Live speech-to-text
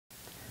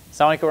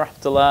Assalamu alaikum wa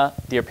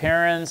rahmatullah. Dear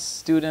parents,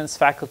 students,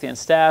 faculty and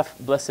staff,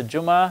 blessed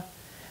Jummah.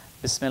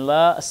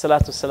 Bismillah,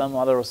 as-salatu as-salamu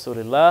ala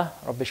rasulillah.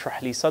 Rabbi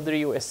shrah li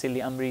sadri wa yassir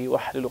li amri wa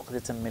hlul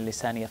uqdatan min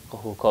lisani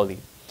yafqahu qawli.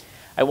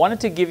 I wanted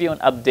to give you an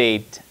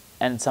update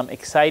and some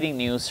exciting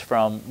news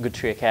from Good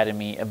Tree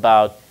Academy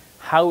about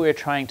how we're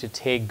trying to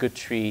take Good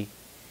Tree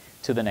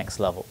to the next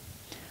level.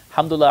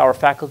 Alhamdulillah, our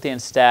faculty and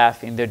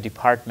staff in their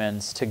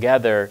departments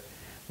together,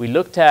 we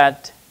looked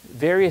at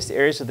various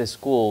areas of the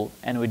school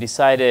and we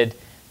decided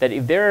that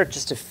if there are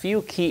just a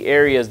few key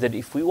areas that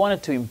if we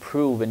wanted to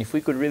improve and if we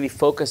could really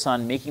focus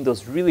on making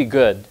those really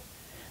good,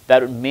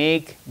 that would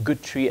make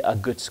Good Tree a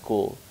good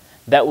school.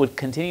 That would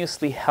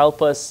continuously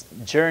help us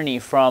journey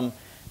from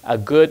a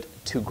good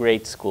to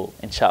great school,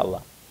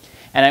 inshallah.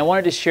 And I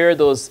wanted to share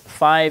those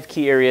 5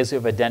 key areas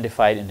we've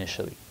identified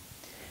initially.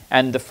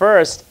 And the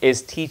first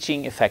is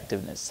teaching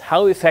effectiveness.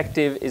 How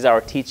effective is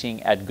our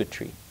teaching at Good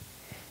Tree?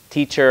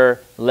 Teacher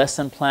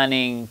lesson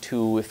planning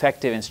to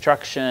effective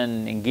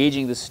instruction,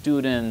 engaging the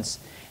students,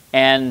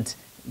 and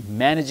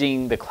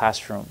managing the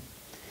classroom.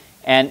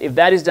 And if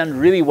that is done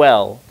really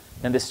well,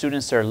 then the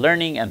students are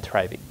learning and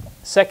thriving.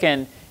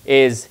 Second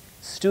is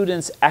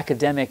students'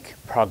 academic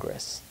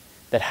progress.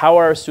 That how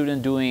are our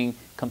students doing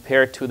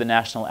compared to the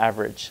national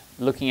average?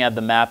 Looking at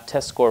the MAP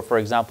test score, for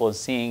example, and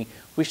seeing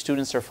which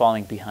students are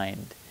falling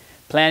behind.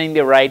 Planning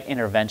the right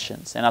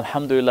interventions. And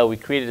alhamdulillah, we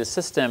created a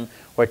system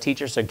where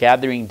teachers are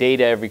gathering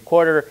data every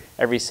quarter,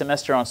 every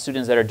semester on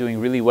students that are doing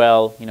really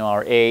well,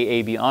 our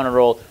A, B honor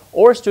roll,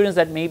 or students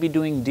that may be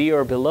doing D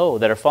or below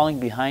that are falling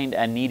behind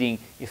and needing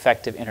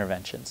effective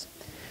interventions.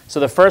 So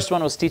the first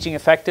one was teaching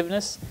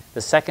effectiveness,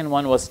 the second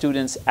one was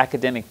students'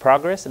 academic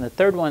progress, and the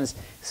third one is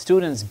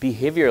students'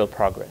 behavioral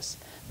progress.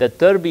 That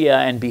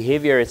tarbiyah and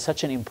behavior is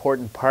such an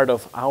important part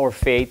of our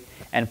faith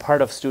and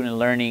part of student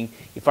learning.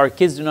 If our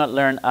kids do not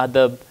learn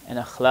adab and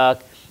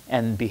akhlaq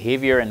and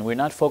behavior and we're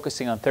not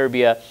focusing on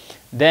tarbiyah,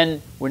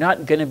 then we're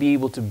not going to be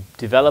able to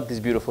develop these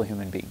beautiful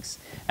human beings.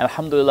 And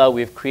alhamdulillah,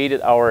 we've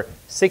created our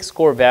 6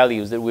 core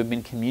values that we've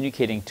been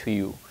communicating to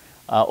you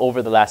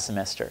over the last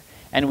semester.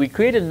 And we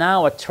created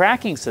now a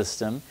tracking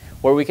system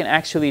where we can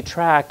actually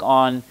track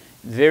on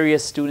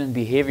various student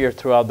behavior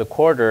throughout the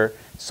quarter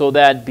so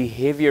that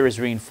behavior is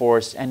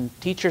reinforced and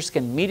teachers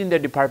can meet in their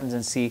departments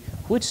and see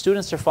which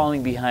students are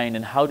falling behind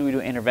and how do we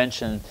do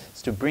interventions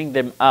to bring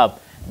them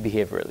up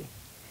behaviorally.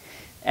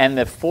 And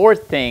the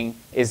fourth thing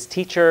is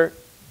teacher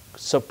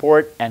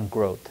support and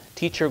growth.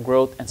 Teacher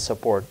growth and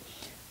support.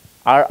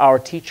 Are our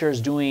teachers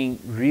doing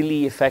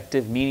really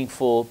effective,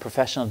 meaningful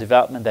professional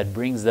development that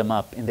brings them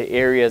up in the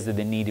areas that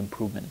they need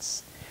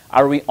improvements?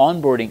 Are we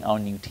onboarding our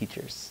new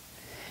teachers?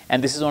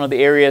 And this is one of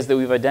the areas that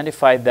we've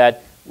identified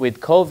that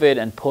with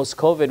COVID and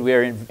post-COVID, we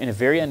are in a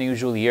very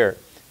unusual year.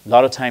 A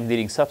lot of time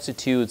needing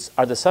substitutes.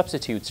 Are the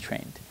substitutes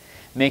trained?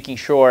 Making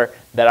sure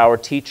that our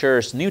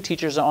teachers, new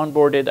teachers are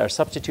onboarded, our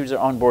substitutes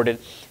are onboarded.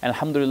 And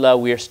alhamdulillah,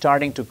 we are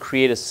starting to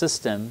create a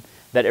system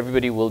that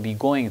everybody will be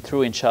going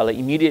through, inshallah,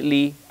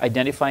 immediately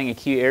identifying a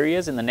key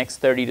areas in the next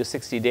 30 to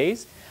 60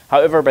 days.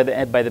 However, by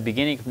the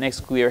beginning of next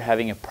school year,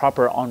 having a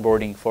proper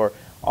onboarding for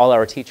all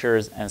our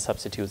teachers and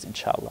substitutes,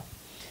 inshallah.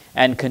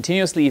 And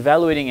continuously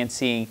evaluating and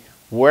seeing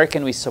where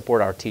can we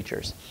support our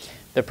teachers.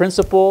 The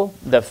principal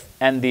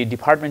and the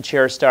department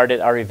chair started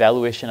our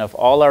evaluation of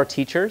all our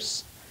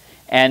teachers,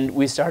 and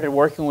we started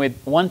working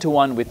with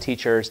one-to-one with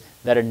teachers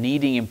that are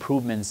needing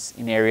improvements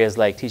in areas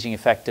like teaching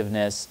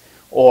effectiveness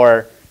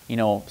or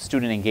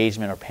student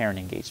engagement or parent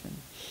engagement.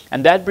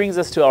 And that brings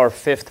us to our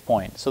 5th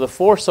point. So the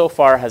 4 so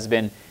far has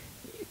been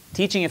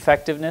teaching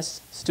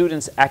effectiveness,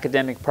 students'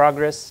 academic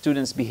progress,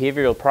 students'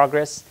 behavioral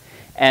progress,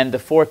 and the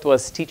 4th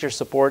was teacher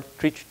support,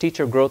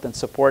 teacher growth and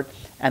support,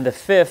 and the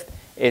 5th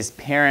is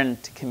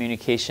parent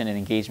communication and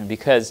engagement,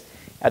 because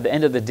at the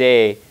end of the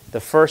day, the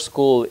first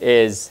school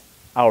is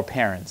our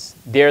parents.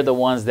 They're the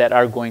ones that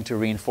are going to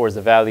reinforce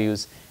the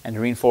values and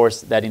reinforce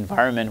that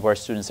environment where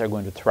students are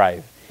going to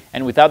thrive.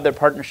 And without their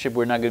partnership,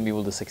 we're not going to be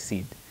able to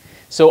succeed.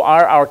 So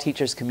are our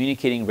teachers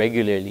communicating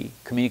regularly,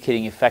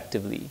 communicating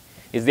effectively?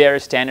 Is there a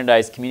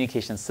standardized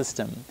communication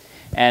system?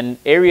 And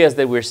areas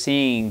that we're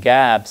seeing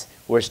gaps,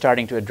 we're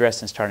starting to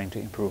address and starting to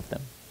improve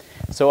them.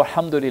 So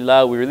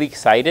alhamdulillah, we're really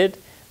excited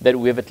that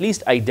we have at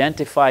least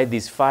identified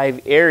these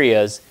 5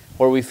 areas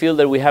where we feel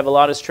that we have a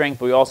lot of strength,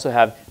 but we also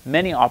have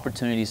many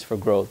opportunities for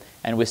growth.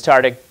 And we're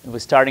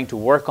starting to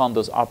work on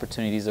those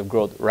opportunities of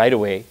growth right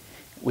away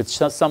with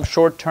some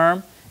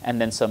short-term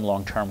and then some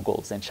long-term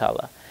goals,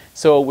 inshallah.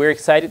 So we're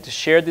excited to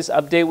share this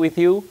update with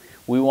you.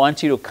 We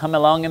want you to come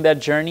along in that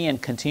journey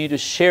and continue to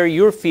share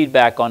your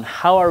feedback on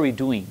how are we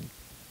doing.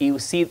 You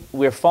see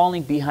we're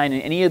falling behind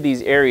in any of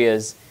these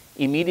areas,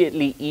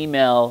 immediately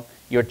email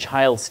your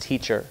child's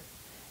teacher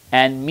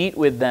and meet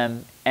with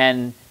them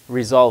and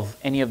resolve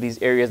any of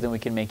these areas that we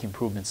can make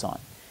improvements on.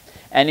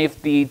 And if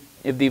the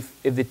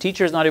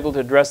teacher is not able to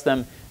address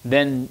them,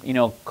 then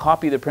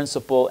copy the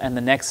principal, and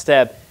the next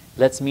step,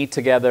 let's meet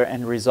together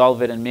and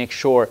resolve it and make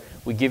sure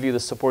we give you the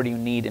support you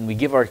need and we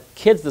give our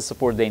kids the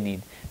support they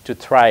need to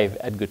thrive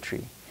at Good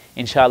Tree.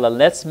 Inshallah,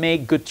 let's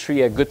make Good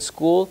Tree a good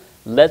school.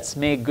 Let's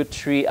make Good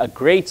Tree a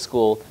great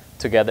school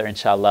together,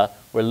 inshallah.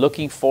 We're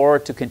looking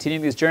forward to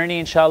continuing this journey,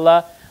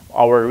 inshallah.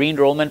 Our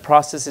re-enrollment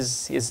process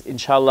is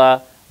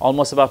inshallah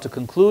almost about to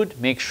conclude.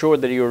 Make sure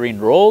that you're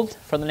re-enrolled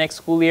for the next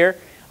school year.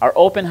 Our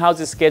open house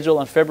is scheduled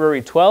on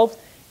February 12th.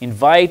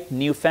 Invite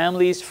new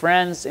families,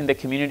 friends in the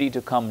community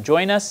to come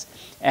join us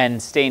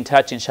and stay in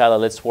touch, inshallah.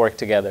 Let's work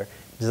together.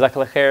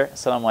 Jazakallah khair.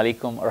 Assalamu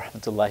alaikum wa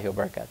rahmatullahi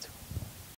wa barakatuh.